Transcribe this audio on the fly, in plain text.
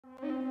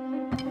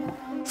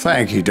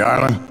Thank you,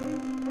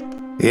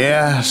 darling.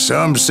 Yeah,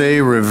 some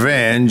say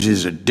revenge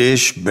is a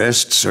dish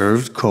best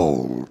served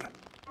cold.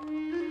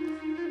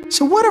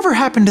 So whatever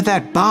happened to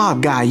that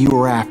Bob guy you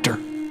were after?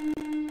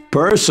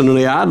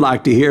 Personally, I'd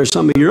like to hear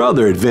some of your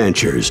other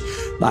adventures.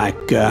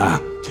 Like, I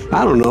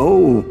don't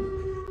know,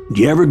 did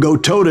you ever go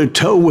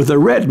toe-to-toe with a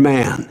red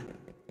man?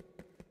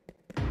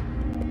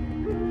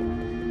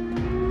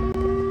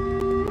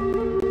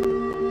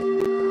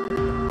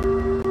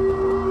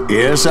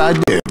 Yes, I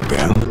did,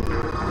 Ben.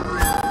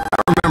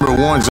 I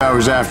remember once I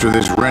was after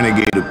this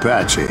renegade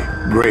Apache,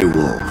 Grey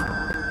Wolf.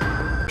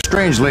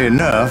 Strangely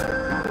enough,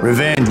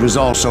 revenge was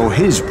also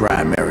his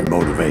primary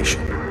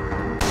motivation.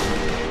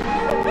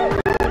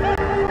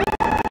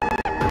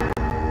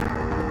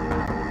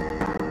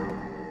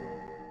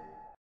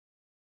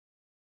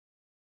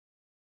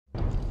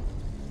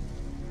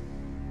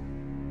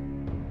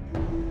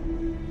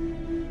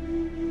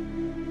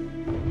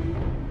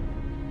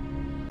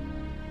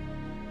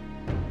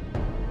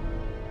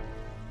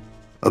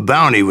 A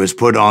bounty was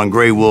put on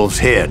Grey Wolf's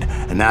head,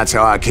 and that's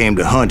how I came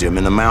to hunt him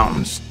in the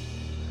mountains.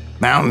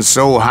 Mountains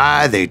so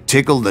high they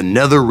tickled the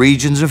nether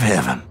regions of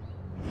heaven.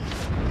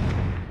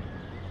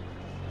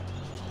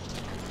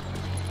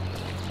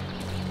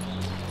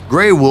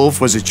 Grey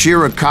Wolf was a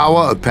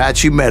Chiricahua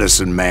Apache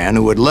medicine man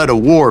who had led a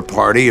war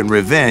party in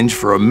revenge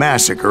for a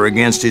massacre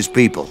against his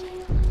people.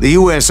 The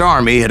U.S.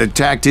 Army had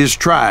attacked his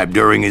tribe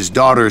during his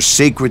daughter's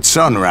sacred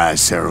sunrise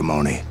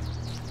ceremony,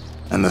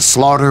 and the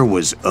slaughter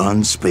was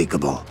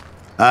unspeakable.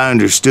 I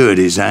understood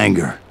his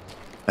anger,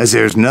 as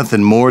there's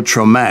nothing more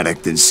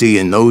traumatic than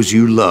seeing those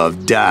you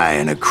love die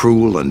in a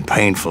cruel and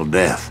painful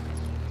death.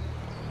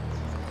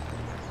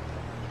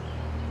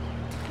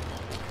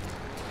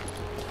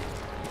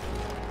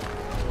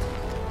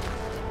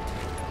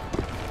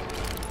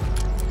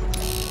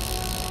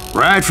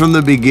 Right from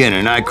the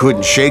beginning, I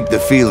couldn't shake the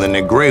feeling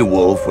that Grey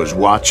Wolf was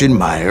watching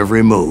my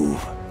every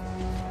move.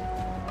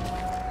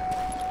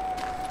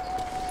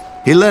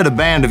 He led a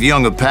band of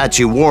young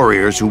Apache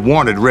warriors who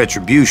wanted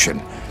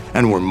retribution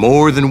and were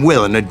more than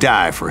willing to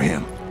die for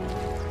him.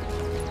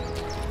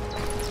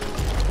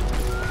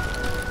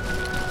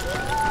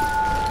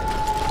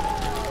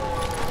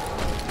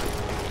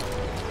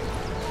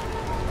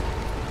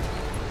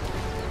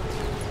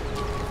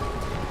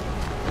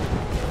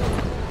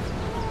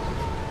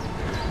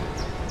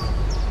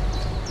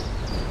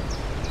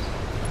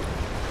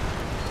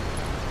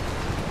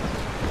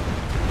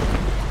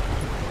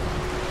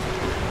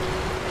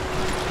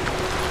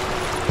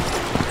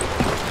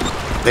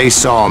 They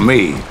saw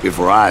me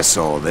before I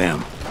saw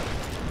them.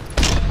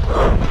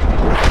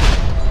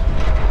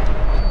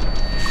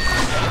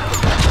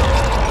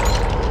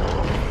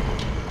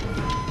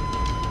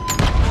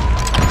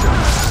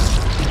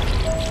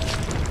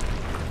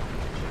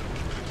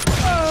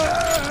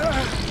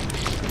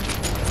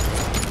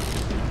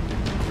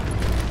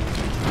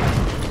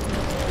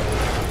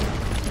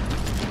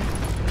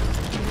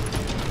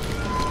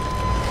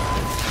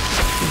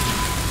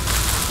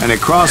 And it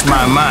crossed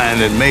my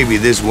mind that maybe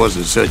this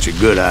wasn't such a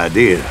good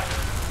idea.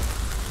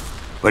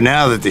 But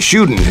now that the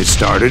shooting had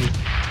started,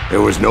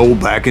 there was no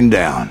backing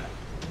down.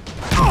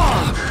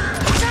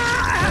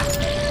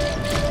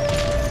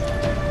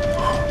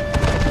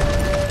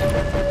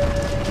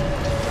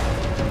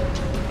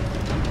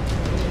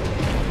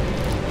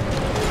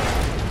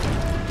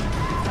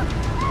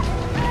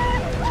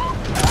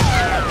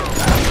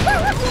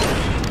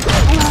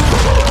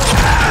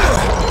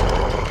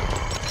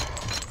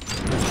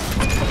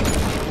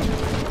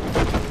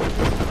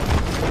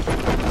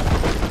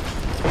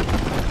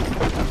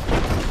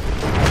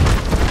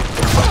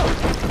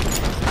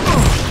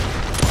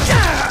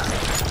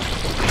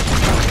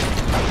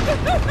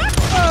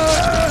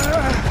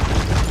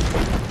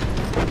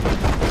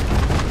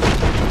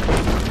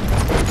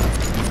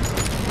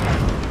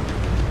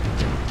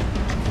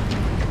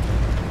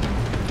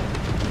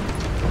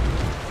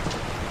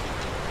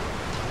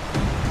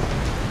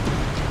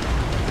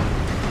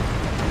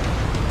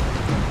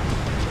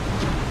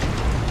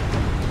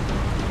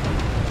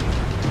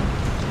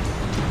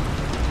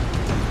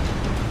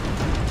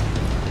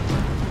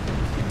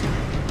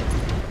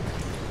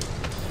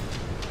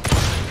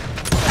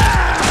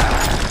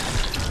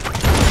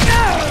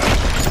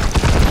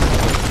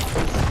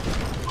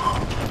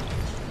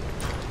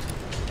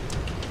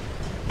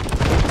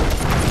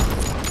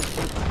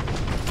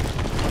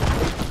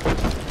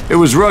 It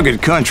was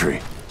rugged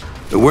country,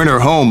 the winter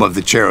home of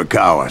the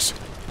Chiricahuas,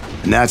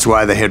 and that's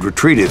why they had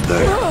retreated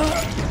there.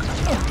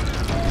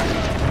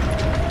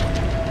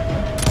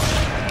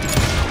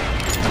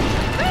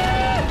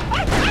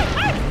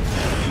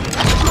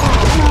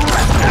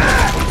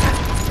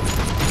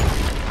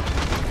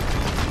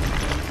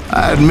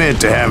 I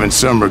admit to having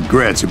some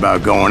regrets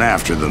about going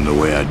after them the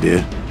way I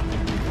did.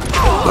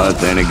 But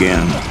then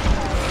again,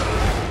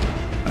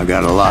 I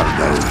got a lot of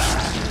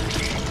those.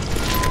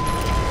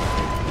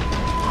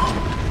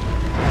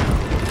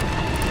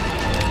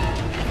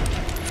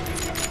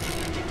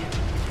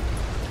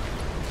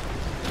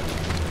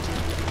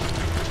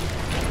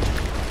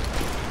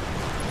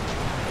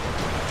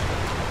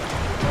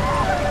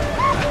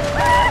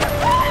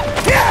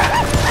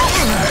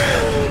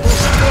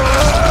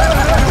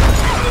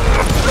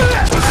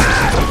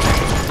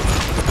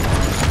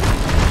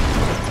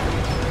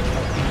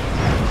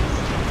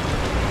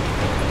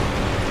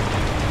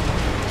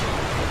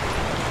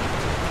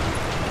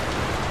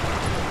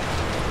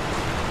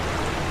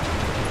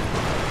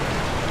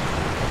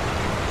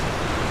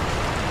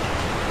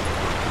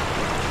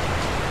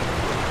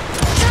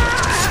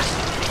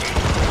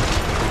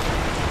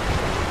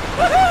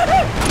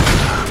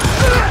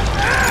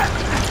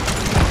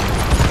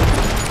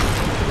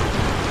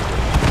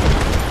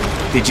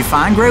 Did you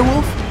find Grey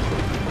Wolf?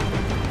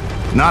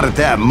 Not at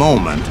that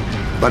moment,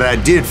 but I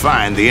did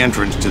find the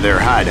entrance to their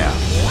hideout.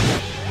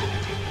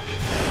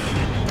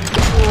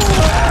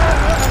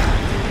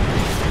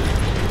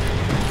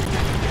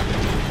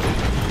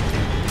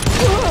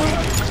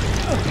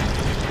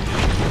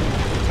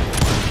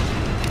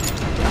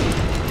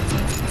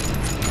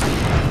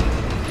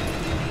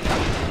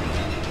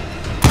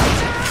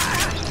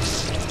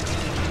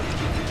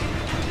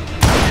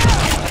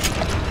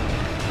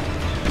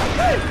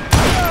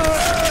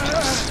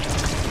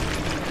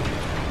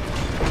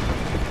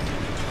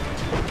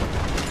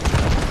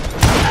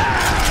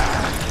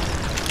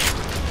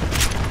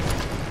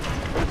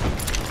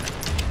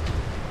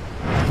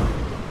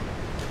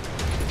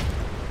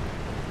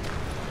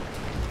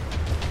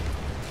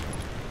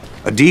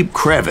 A deep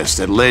crevice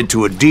that led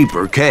to a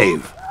deeper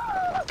cave.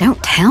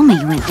 Don't tell me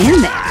you went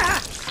in there.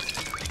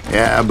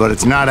 Yeah, but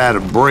it's not out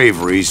of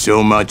bravery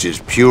so much as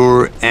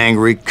pure,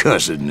 angry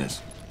cussedness.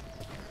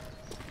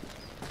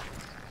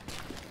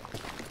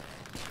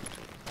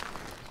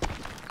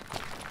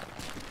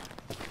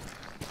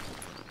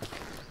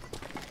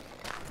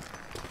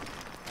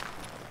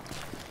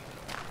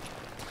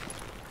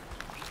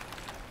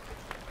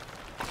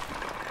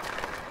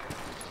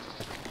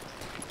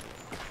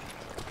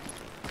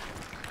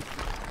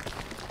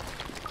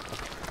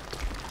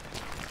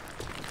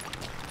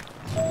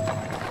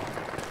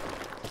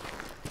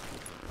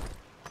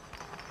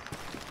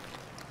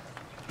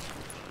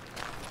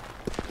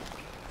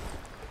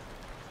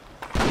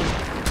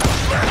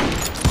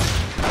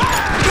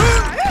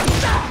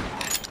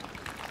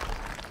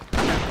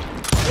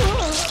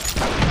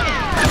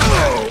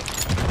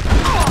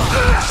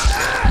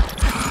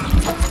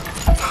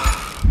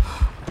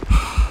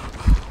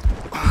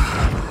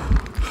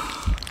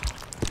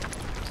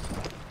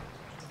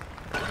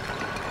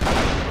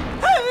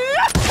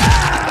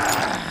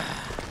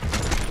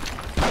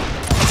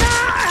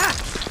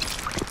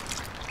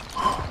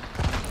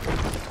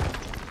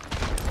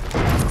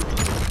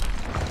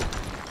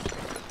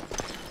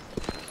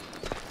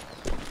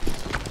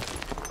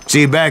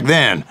 See, back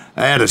then,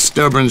 I had a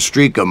stubborn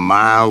streak a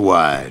mile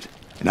wide,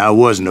 and I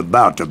wasn't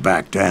about to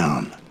back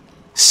down.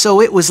 So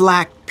it was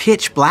like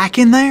pitch black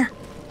in there?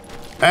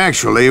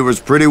 Actually, it was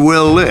pretty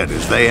well lit,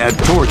 as they had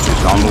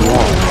torches on the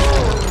wall.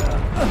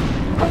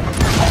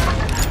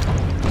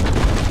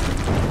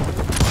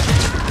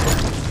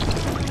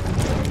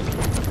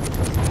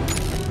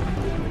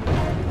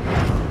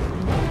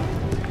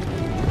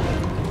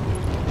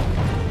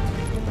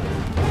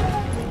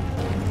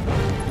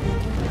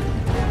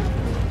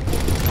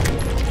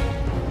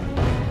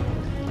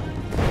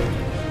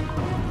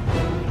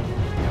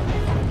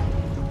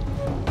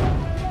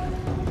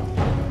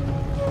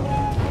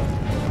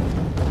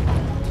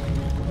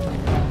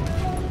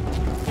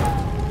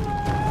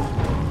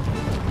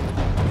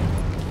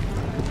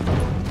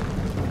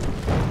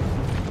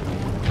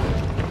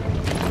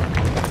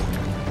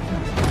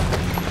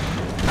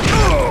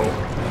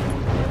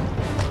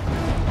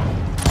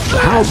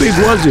 How big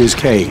was his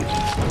cave?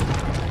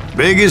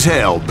 Big as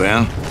hell,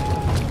 Ben.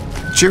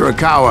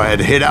 Chiricahua had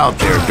hid out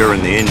there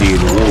during the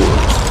Indian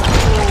Wars.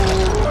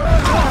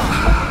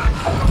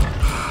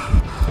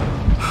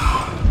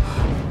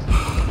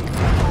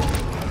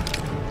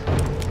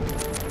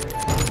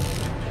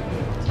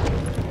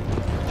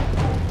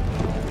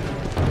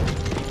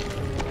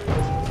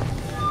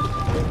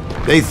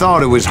 They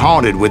thought it was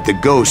haunted with the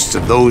ghosts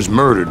of those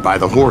murdered by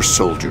the horse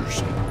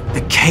soldiers.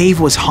 The cave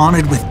was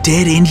haunted with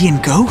dead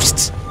Indian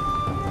ghosts?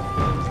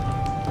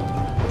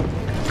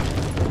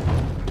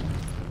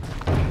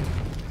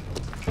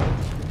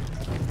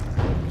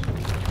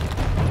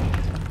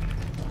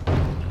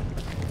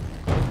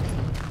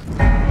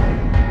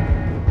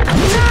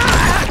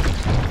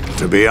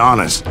 To be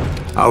honest,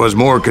 I was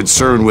more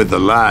concerned with the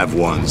live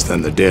ones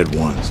than the dead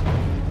ones.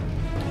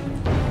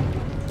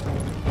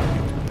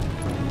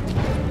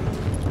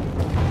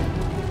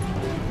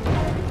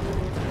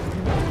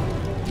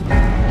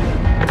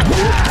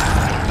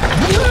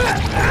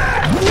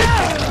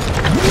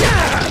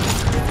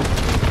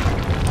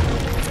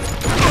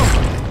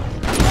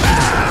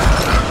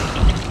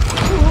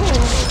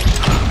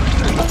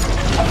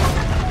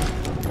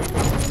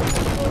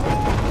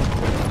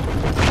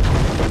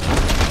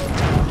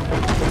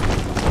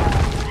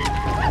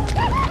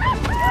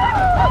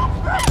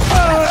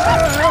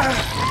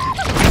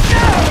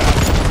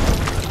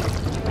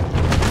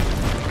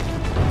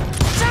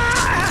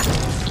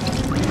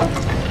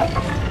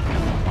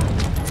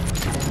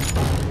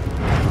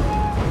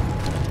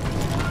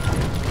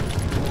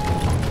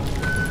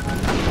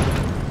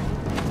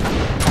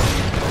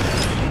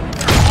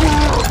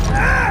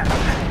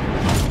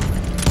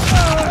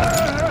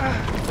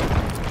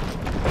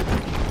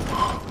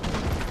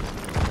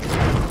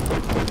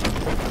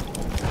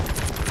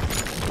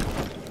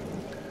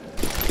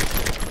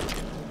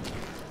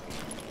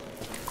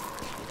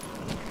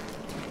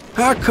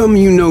 How come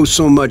you know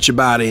so much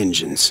about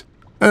engines?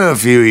 A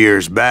few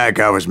years back,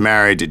 I was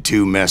married to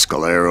two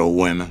Mescalero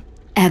women.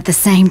 At the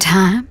same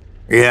time?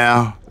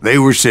 Yeah, they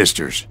were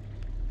sisters.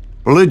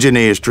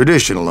 Polygyny is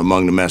traditional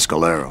among the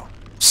Mescalero.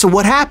 So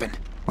what happened?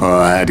 Oh,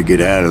 I had to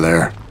get out of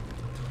there.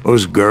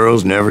 Those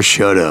girls never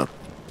shut up.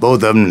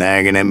 Both of them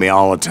nagging at me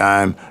all the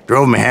time.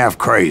 Drove me half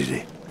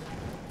crazy.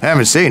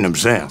 Haven't seen them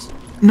since.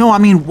 No, I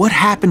mean, what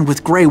happened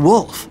with Grey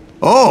Wolf?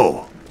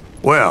 Oh,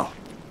 well,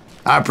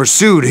 I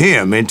pursued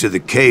him into the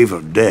Cave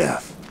of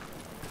Death.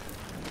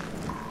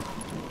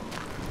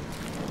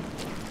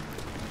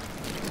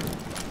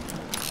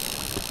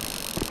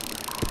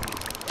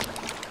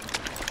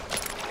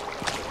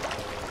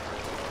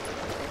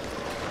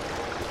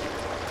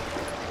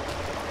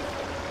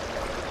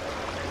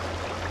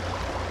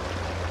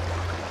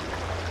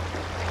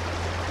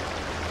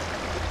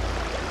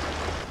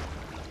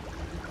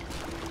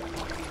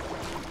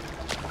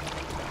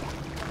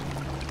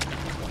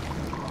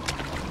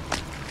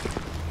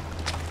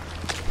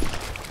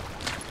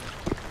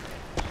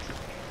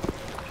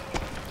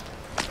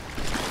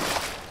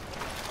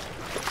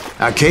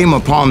 I came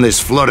upon this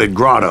flooded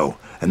grotto,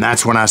 and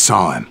that's when I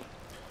saw him.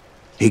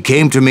 He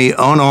came to me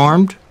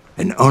unarmed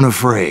and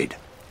unafraid.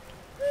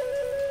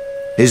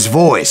 His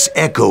voice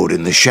echoed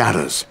in the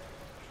shadows,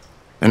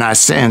 and I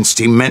sensed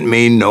he meant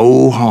me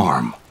no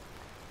harm.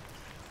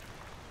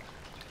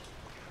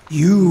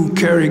 You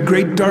carry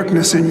great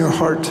darkness in your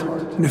heart,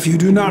 and if you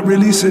do not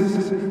release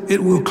it,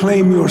 it will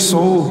claim your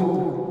soul.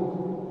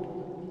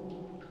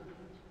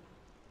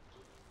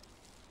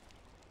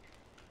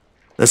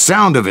 The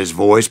sound of his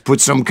voice put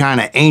some kind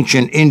of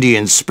ancient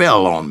Indian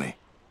spell on me.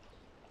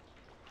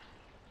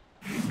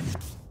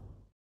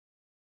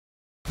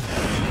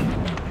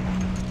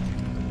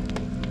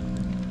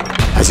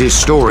 As his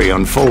story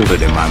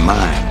unfolded in my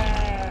mind,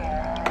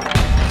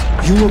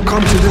 You will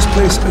come to this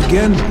place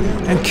again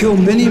and kill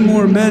many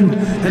more men,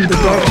 and the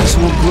darkness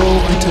will grow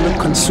until it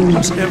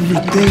consumes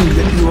everything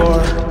that you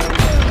are.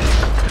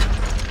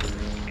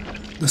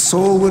 The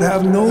soul would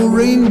have no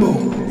rainbow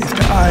if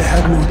the eye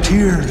had no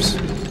tears.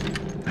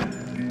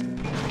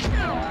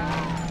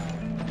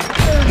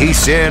 he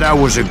said I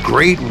was a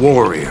great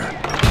warrior,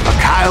 a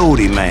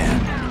coyote man,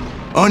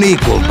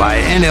 unequaled by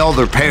any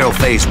other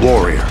pale-faced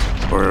warrior,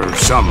 or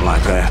something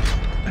like that.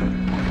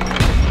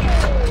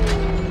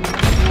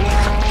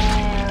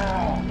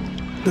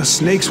 The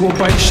snakes will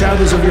bite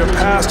shadows of your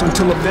past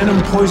until a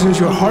venom poisons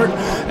your heart,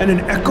 and an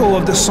echo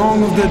of the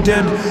song of the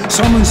dead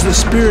summons the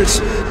spirits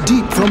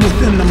deep from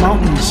within the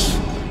mountains.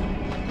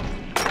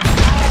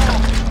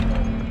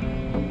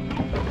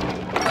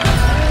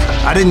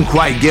 I didn't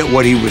quite get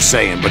what he was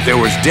saying, but there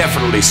was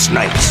definitely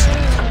snakes.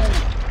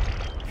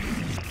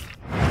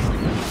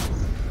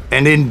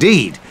 And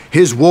indeed,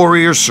 his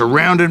warriors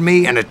surrounded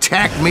me and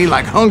attacked me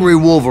like hungry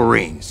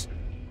wolverines.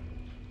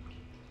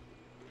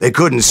 They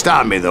couldn't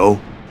stop me, though,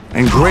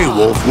 and Grey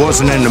Wolf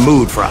wasn't in the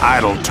mood for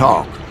idle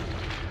talk.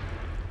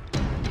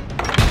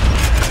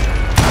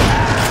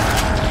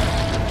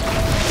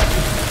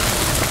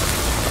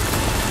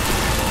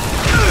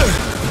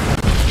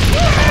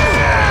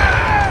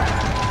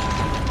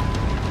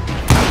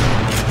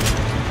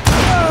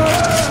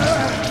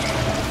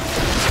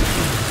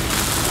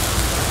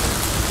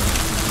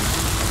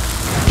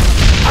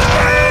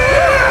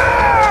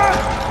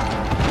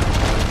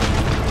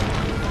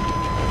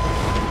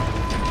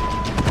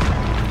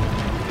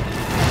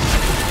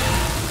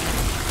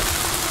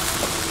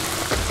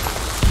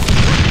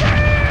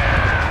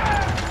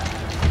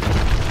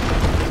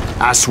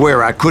 I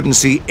swear I couldn't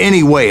see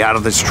any way out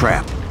of this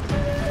trap.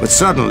 But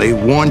suddenly,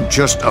 one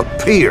just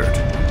appeared.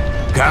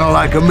 Kind of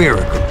like a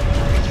miracle.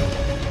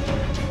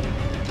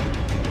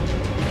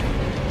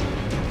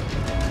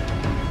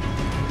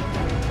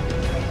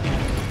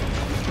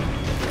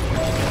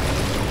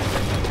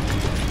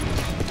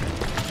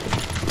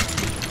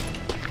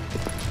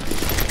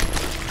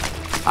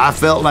 I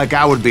felt like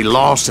I would be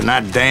lost in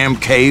that damn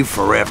cave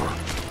forever.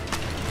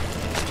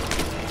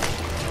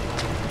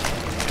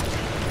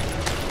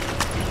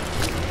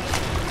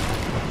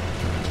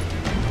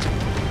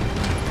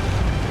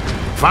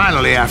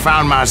 Finally, I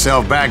found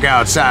myself back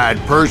outside,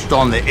 perched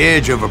on the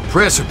edge of a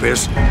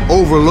precipice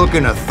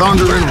overlooking a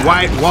thundering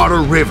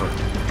whitewater river.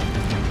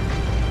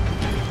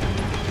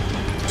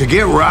 To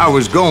get where I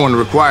was going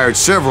required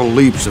several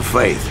leaps of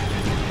faith,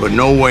 but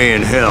no way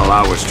in hell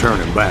I was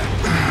turning back.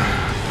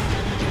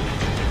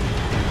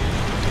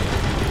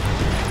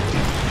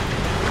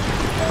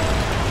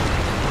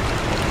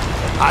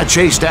 I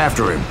chased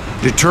after him,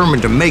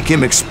 determined to make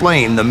him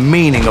explain the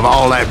meaning of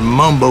all that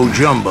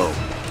mumbo-jumbo.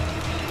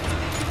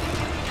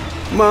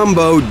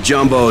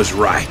 Mumbo-jumbo's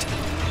right.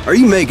 Are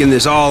you making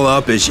this all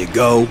up as you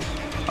go?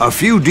 A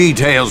few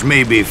details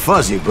may be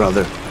fuzzy,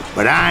 brother,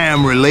 but I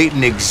am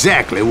relating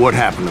exactly what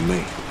happened to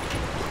me.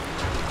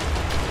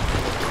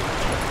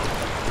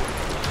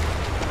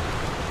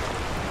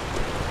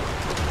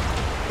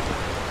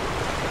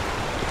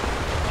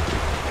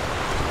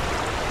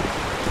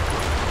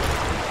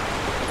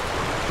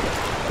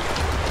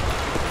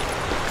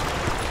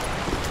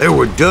 There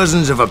were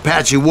dozens of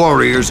Apache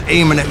warriors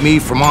aiming at me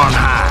from on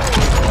high.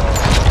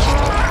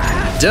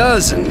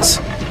 Dozens?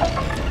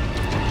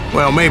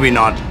 Well, maybe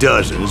not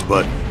dozens,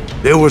 but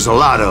there was a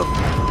lot of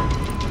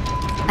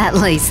them. At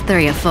least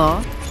 3 or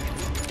 4.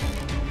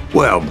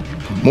 Well,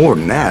 more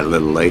than that,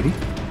 little lady.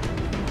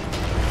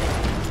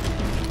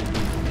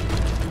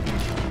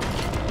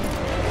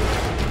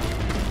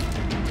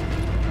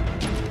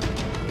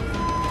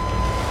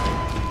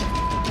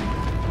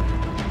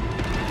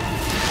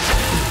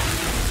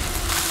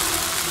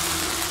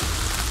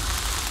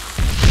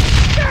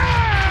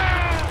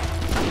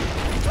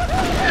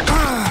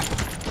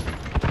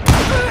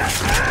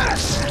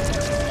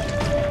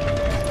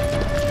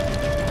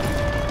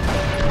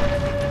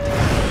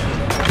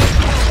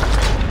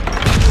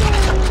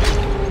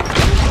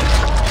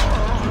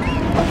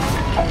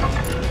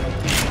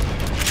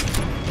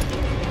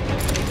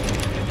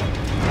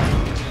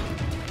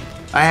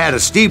 I had a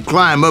steep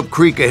climb up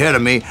creek ahead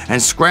of me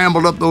and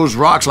scrambled up those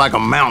rocks like a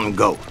mountain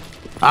goat.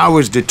 I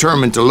was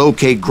determined to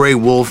locate Grey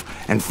Wolf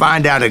and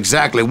find out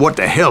exactly what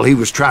the hell he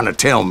was trying to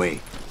tell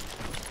me.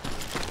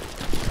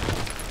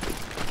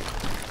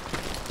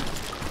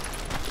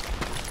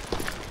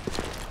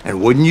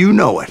 And wouldn't you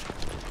know it,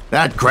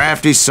 that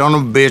crafty son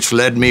of a bitch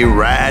led me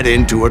right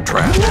into a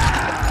trap.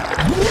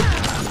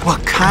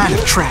 What kind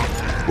of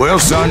trap? Well,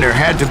 son, there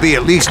had to be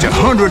at least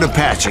 100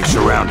 Apaches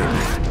surrounding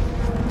me.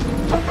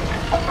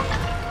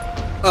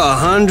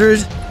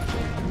 100?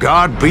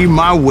 God be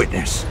my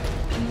witness.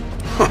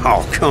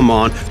 Oh, come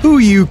on. Who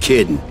are you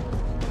kidding?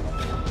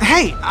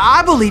 Hey,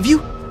 I believe you.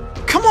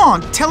 Come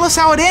on, tell us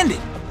how it ended.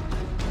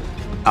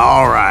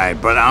 All right,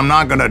 but I'm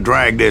not gonna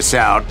drag this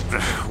out.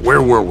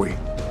 Where were we?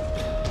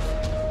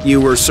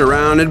 You were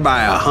surrounded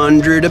by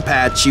 100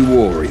 Apache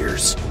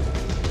warriors.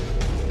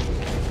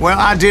 Well,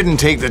 I didn't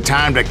take the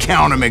time to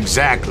count them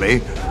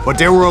exactly, but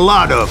there were a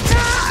lot of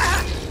them.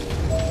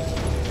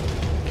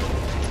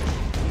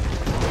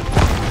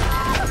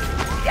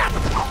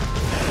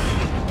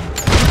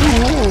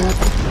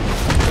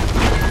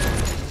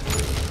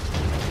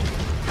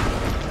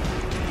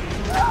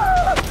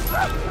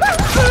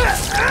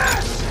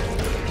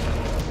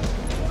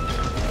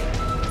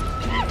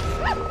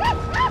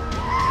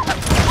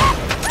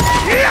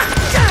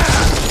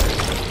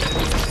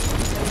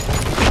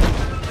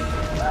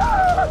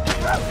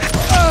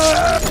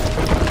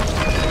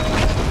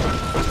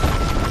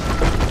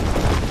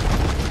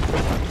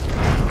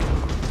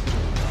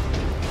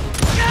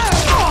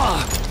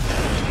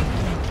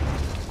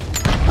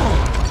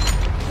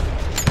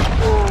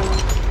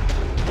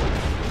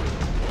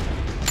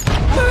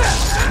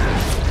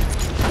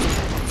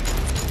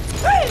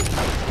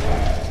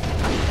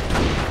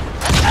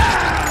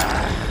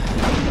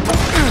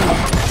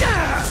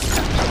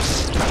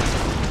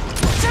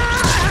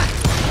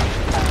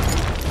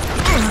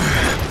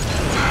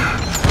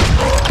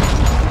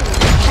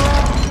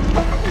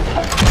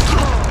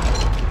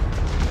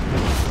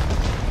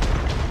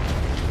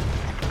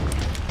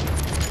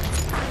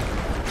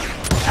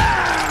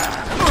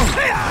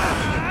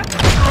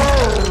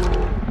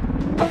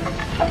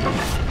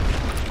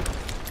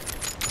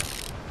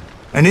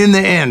 And in the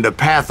end, a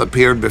path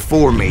appeared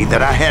before me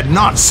that I had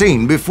not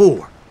seen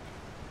before.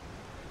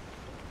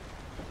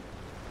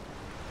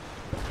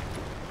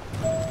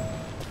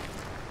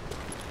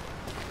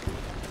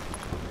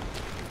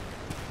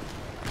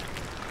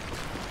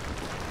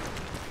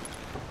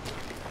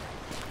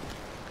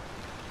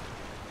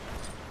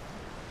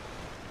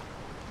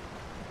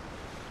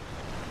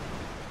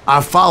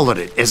 I followed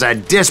it as I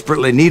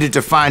desperately needed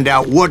to find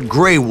out what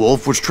Grey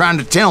Wolf was trying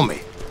to tell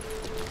me.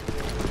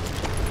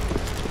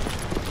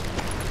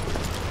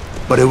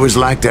 But it was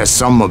like that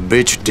son of a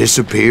bitch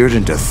disappeared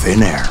into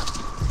thin air.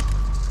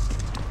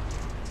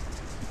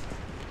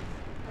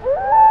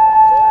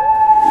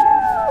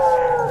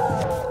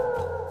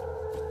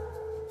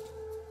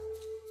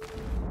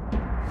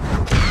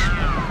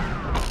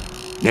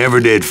 Never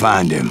did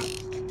find him.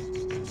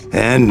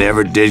 And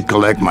never did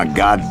collect my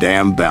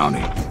goddamn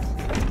bounty.